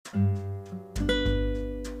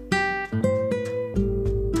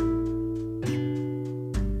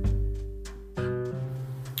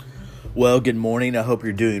Well, good morning. I hope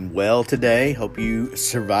you're doing well today. Hope you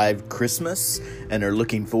survived Christmas and are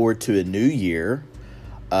looking forward to a new year.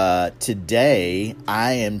 Today,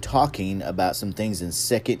 I am talking about some things in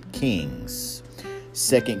 2 Kings.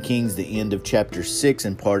 2 Kings, the end of chapter 6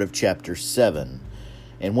 and part of chapter 7.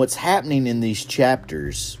 And what's happening in these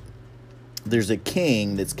chapters, there's a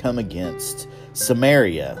king that's come against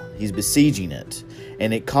Samaria. He's besieging it.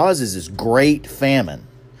 And it causes this great famine.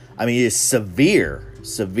 I mean, it is severe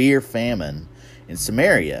famine in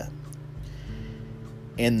Samaria.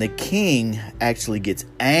 And the king actually gets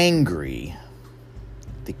angry.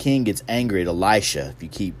 The king gets angry at Elisha. If you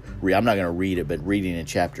keep reading, I'm not going to read it, but reading in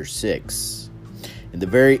chapter 6. In the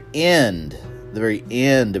very end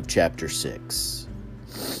of chapter 6,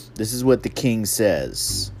 this is what the king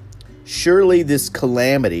says. Surely this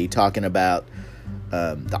calamity, talking about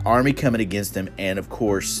the army coming against them and, of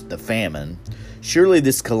course, the famine. Surely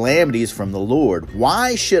this calamity is from the Lord.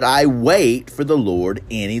 Why should I wait for the Lord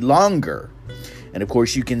any longer? And, of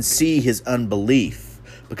course, you can see his unbelief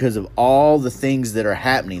because of all the things that are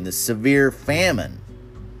happening, the severe famine.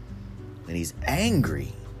 And he's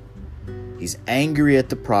angry. He's angry at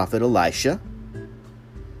the prophet Elisha,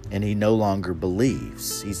 and he no longer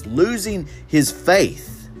believes. He's losing his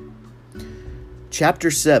faith. Chapter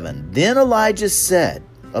 7, Then Elisha said,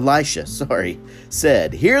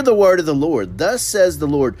 Hear the word of the Lord. Thus says the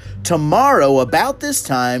Lord, Tomorrow about this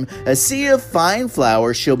time a seah of fine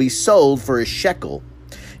flour shall be sold for a shekel,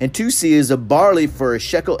 and 2 seahs of barley for a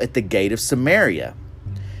shekel at the gate of Samaria.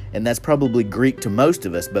 And that's probably Greek to most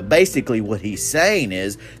of us, but basically what he's saying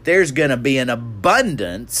is there's going to be an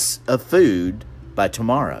abundance of food by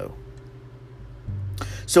tomorrow.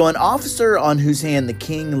 So an officer on whose hand the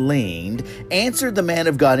king leaned answered the man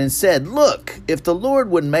of God and said, Look, if the Lord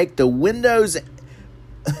would make windows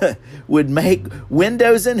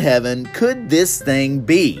in heaven, could this thing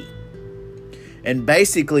be? And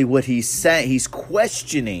basically what he's saying, he's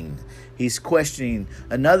questioning.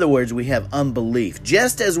 In other words, we have unbelief.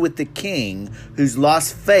 Just as with the king who's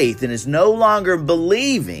lost faith and is no longer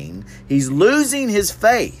believing, he's losing his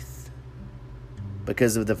faith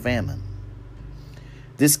because of the famine.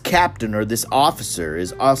 This captain or this officer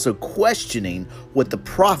is also questioning what the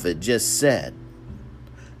prophet just said.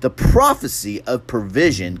 The prophecy of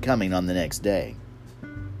provision coming on the next day.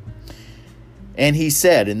 And he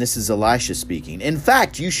said, and this is Elisha speaking, In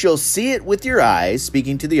fact, you shall see it with your eyes,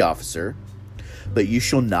 speaking to the officer, but you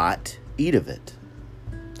shall not eat of it.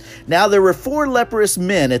 Now there were 4 leprous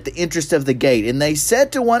men at the entrance of the gate, and they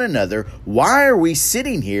said to one another, Why are we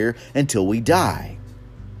sitting here until we die?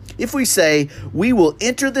 If we say, we will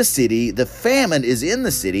enter the city, the famine is in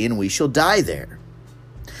the city, and we shall die there.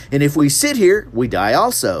 And if we sit here, we die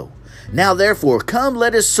also. Now therefore, come,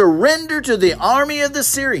 let us surrender to the army of the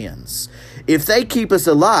Syrians. If they keep us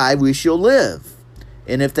alive, we shall live.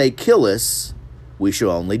 And if they kill us, we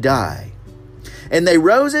shall only die. And they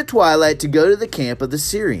rose at twilight to go to the camp of the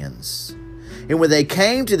Syrians. And when they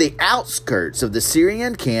came to the outskirts of the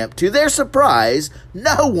Syrian camp, to their surprise,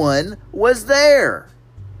 no one was there.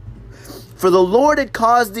 For the Lord had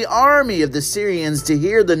caused the army of the Syrians to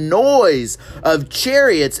hear the noise of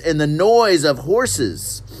chariots and the noise of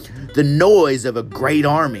horses, the noise of a great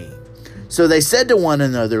army. So they said to one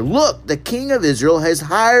another, Look, the king of Israel has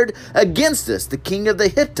hired against us the king of the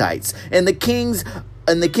Hittites and the kings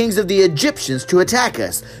of the Egyptians to attack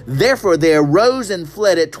us. Therefore they arose and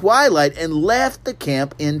fled at twilight and left the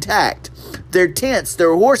camp intact, their tents,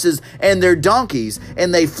 their horses, and their donkeys,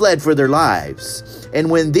 and they fled for their lives. And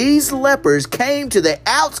when these lepers came to the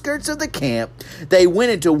outskirts of the camp, they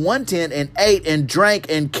went into one tent and ate and drank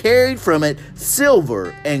and carried from it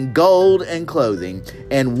silver and gold and clothing,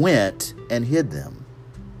 and went and hid them.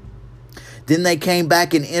 Then they came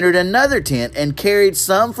back and entered another tent and carried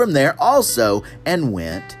some from there also, and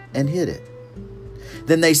went and hid it.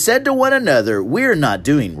 Then they said to one another, We are not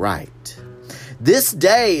doing right. This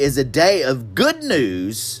day is a day of good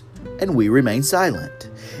news, and we remain silent.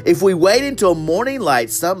 If we wait until morning light,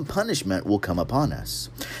 some punishment will come upon us.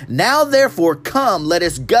 Now therefore come, let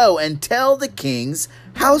us go and tell the king's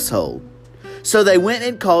household. So they went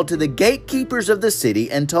and called to the gatekeepers of the city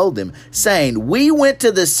and told them, saying, We went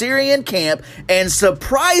to the Syrian camp, and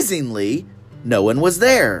surprisingly, no one was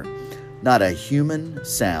there. Not a human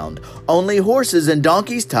sound, only horses and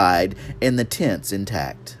donkeys tied, and the tents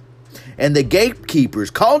intact. And the gatekeepers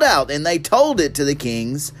called out, and they told it to the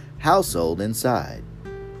king's household inside.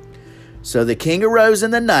 So the king arose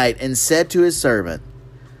in the night and said to his servant,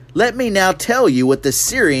 Let me now tell you what the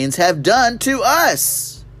Syrians have done to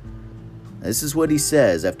us. This is what he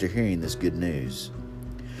says after hearing this good news.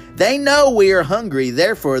 They know we are hungry,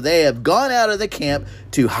 therefore they have gone out of the camp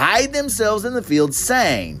to hide themselves in the field,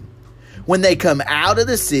 saying, when they come out of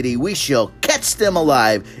the city, we shall catch them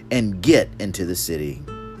alive and get into the city.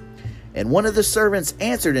 And one of the servants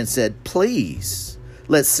answered and said, please,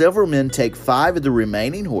 let several men take 5 of the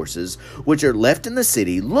remaining horses which are left in the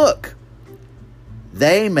city. Look,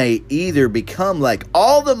 they may either become like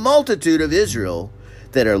all the multitude of Israel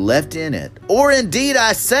that are left in it, or indeed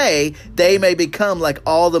I say, they may become like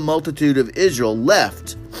all the multitude of Israel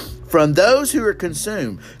left from those who are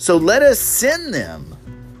consumed. So let us send them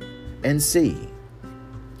and see.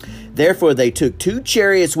 Therefore they took 2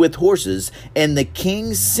 chariots with horses, and the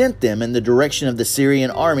king sent them in the direction of the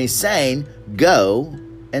Syrian army, saying, go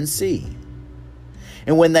and see.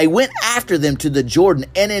 And when they went after them to the Jordan,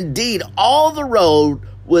 and indeed all the road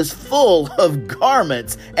was full of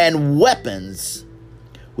garments and weapons,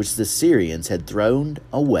 which the Syrians had thrown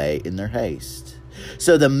away in their haste.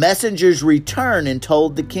 So the messengers returned and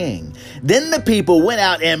told the king. Then the people went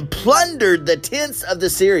out and plundered the tents of the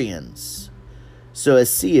Syrians. So a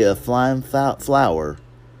seah of fine flour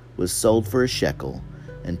was sold for a shekel,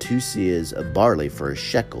 and 2 seahs of barley for a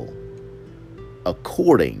shekel,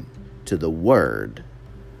 according to the word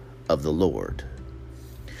of the Lord.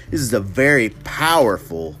 This is a very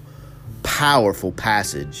powerful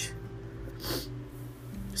passage.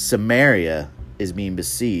 Samaria is being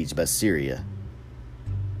besieged by Syria.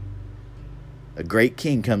 A great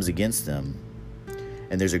king comes against them,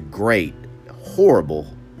 and there's a great, horrible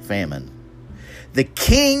famine. The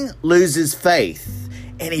king loses faith,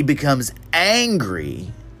 and he becomes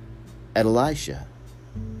angry at Elisha.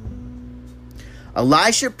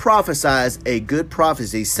 Elisha prophesies a good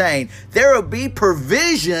prophecy, saying there will be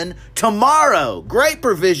provision tomorrow, great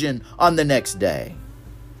provision on the next day.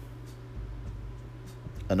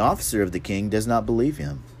 An officer of the king does not believe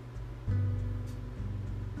him.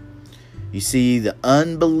 You see the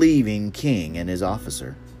unbelieving king and his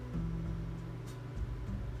officer.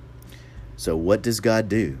 So what does God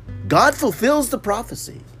do? God fulfills the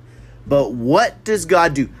prophecy. But what does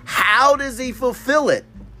God do? How does he fulfill it?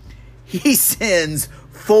 He sends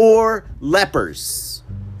 4 lepers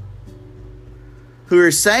who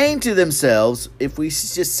are saying to themselves, if we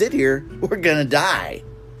just sit here, we're going to die.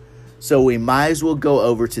 So we might as well go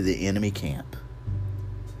over to the enemy camp.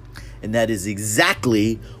 And that is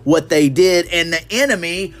exactly what they did. And the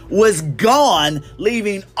enemy was gone,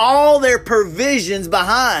 leaving all their provisions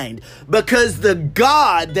behind. Because the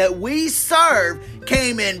God that we serve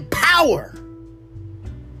came in power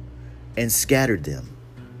and scattered them.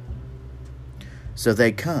 So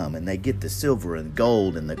they come and they get the silver and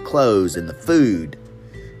gold and the clothes and the food.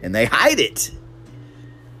 And they hide it.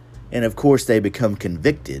 And of course they become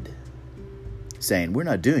convicted, saying, we're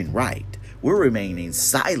not doing right. We're remaining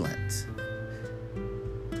silent.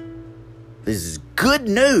 This is good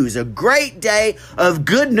news, a great day of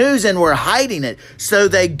good news, and we're hiding it. So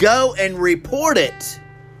they go and report it.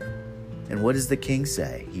 And what does the king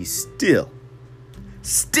say? He still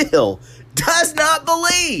does not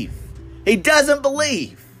believe. He doesn't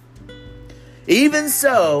believe. Even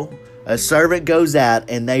so, a servant goes out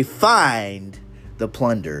and they find the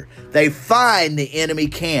plunder. They find the enemy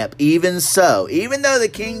camp. Even so, even though the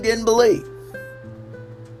king didn't believe,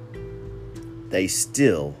 they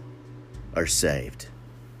still are saved.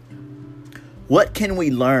 What can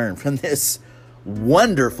we learn from this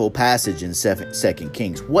wonderful passage in 2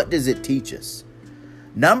 Kings? What does it teach us?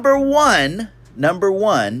 Number one,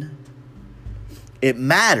 it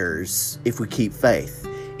matters if we keep faith.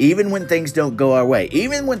 Even when things don't go our way.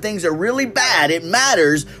 Even when things are really bad, it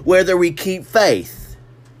matters whether we keep faith.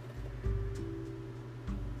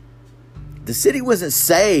 The city wasn't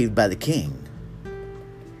saved by the king.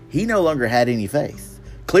 He no longer had any faith.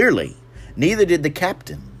 Clearly, neither did the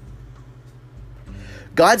captain.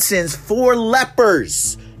 God sends 4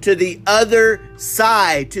 lepers to the other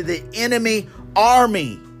side, to the enemy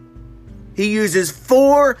army. He uses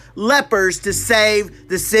 4 lepers to save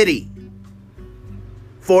the city.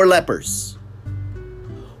 4 lepers.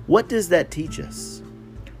 What does that teach us?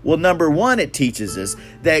 Well, number 1, it teaches us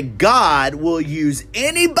that God will use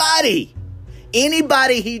anybody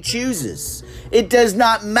he chooses. It does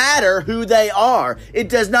not matter who they are. It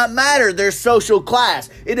does not matter their social class.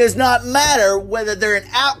 It does not matter whether they're an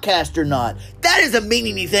outcast or not. That doesn't mean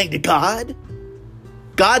anything to God.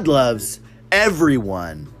 God loves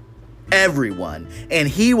everyone. And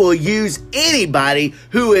he will use anybody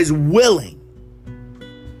who is willing.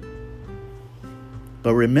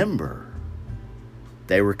 But remember,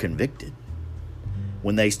 they were convicted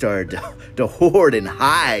when they started to hoard and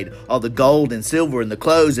hide all the gold and silver and the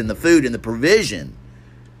clothes and the food and the provision.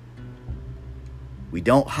 We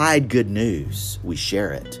don't hide good news. We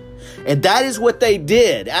share it. And that is what they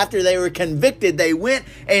did. After they were convicted, they went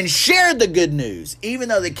and shared the good news, even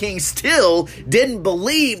though the king still didn't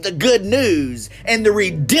believe the good news and the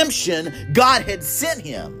redemption God had sent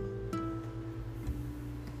him.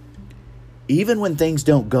 Even when things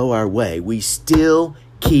don't go our way, we still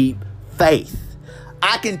keep faith.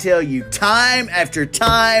 I can tell you time after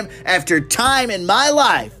time after time in my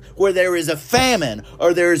life where there is a famine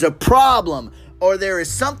or there is a problem or there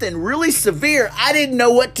is something really severe, I didn't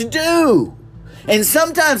know what to do. And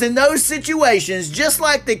sometimes in those situations, just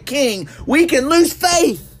like the king, we can lose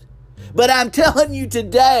faith. But I'm telling you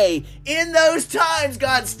today, in those times,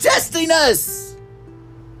 God's testing us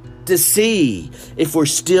to see if we're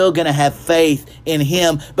still going to have faith in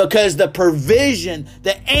Him, because the provision,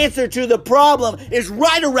 the answer to the problem is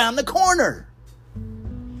right around the corner.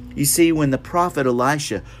 You see, when the prophet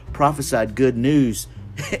Elisha prophesied good news,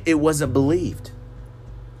 it wasn't believed.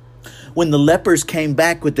 When the lepers came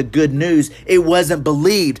back with the good news, it wasn't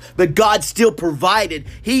believed. But God still provided.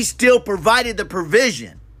 He still provided the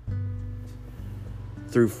provision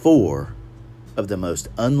through 4 of the most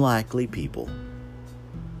unlikely people.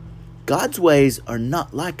 God's ways are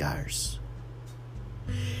not like ours.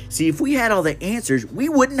 See, if we had all the answers, we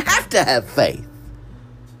wouldn't have to have faith.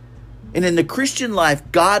 And in the Christian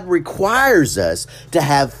life, God requires us to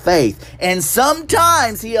have faith. And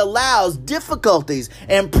sometimes He allows difficulties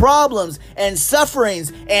and problems and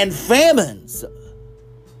sufferings and famines.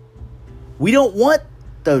 We don't want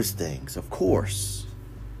those things, of course.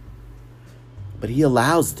 But He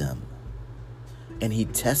allows them. And He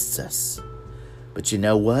tests us. But you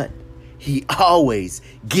know what? He always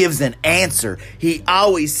gives an answer. He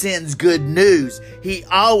always sends good news. He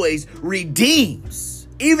always redeems.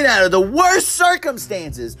 Even out of the worst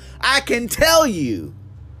circumstances, I can tell you,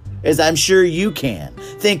 as I'm sure you can,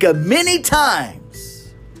 think of many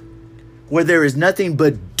times where there is nothing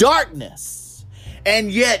but darkness,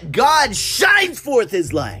 and yet God shines forth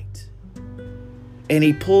His light, and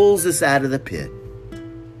He pulls us out of the pit,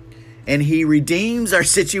 and He redeems our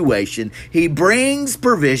situation. He brings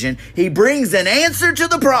provision. He brings an answer to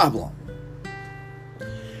the problem.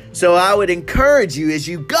 So I would encourage you, as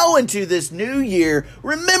you go into this new year,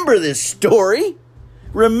 remember this story.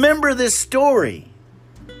 Remember this story.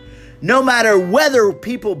 No matter whether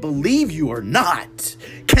people believe you or not,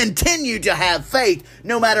 continue to have faith.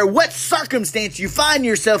 No matter what circumstance you find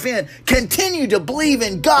yourself in, continue to believe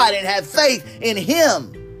in God and have faith in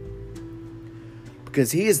Him.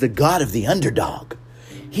 Because He is the God of the underdog.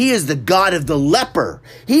 He is the God of the leper.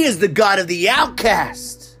 He is the God of the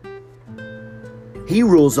outcast. He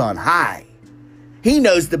rules on high. He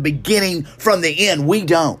knows the beginning from the end. We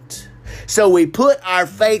don't. So we put our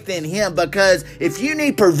faith in Him, because if you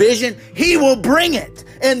need provision, He will bring it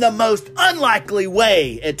in the most unlikely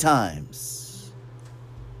way at times.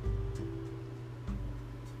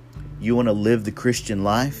 You want to live the Christian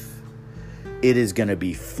life? It is going to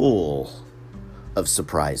be full of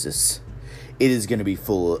surprises. It is going to be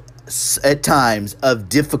full, at times, of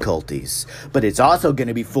difficulties. But it's also going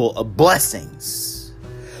to be full of blessings.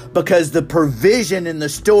 Because the provision in the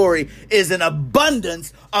story is an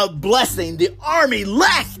abundance of blessing. The army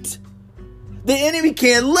left. The enemy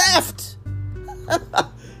can't left.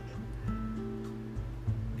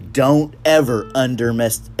 Don't ever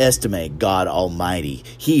underestimate God Almighty.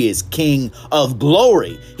 He is King of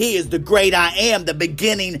glory. He is the great I am, the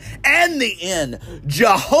beginning and the end.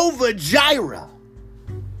 Jehovah Jireh.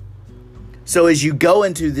 So as you go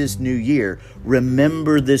into this new year,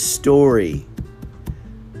 remember this story.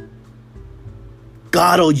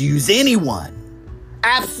 God will use anyone.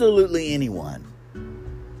 Absolutely anyone.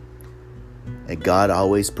 And God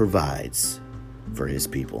always provides for His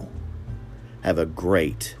people. Have a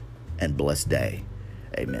great and blessed day.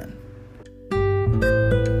 Amen.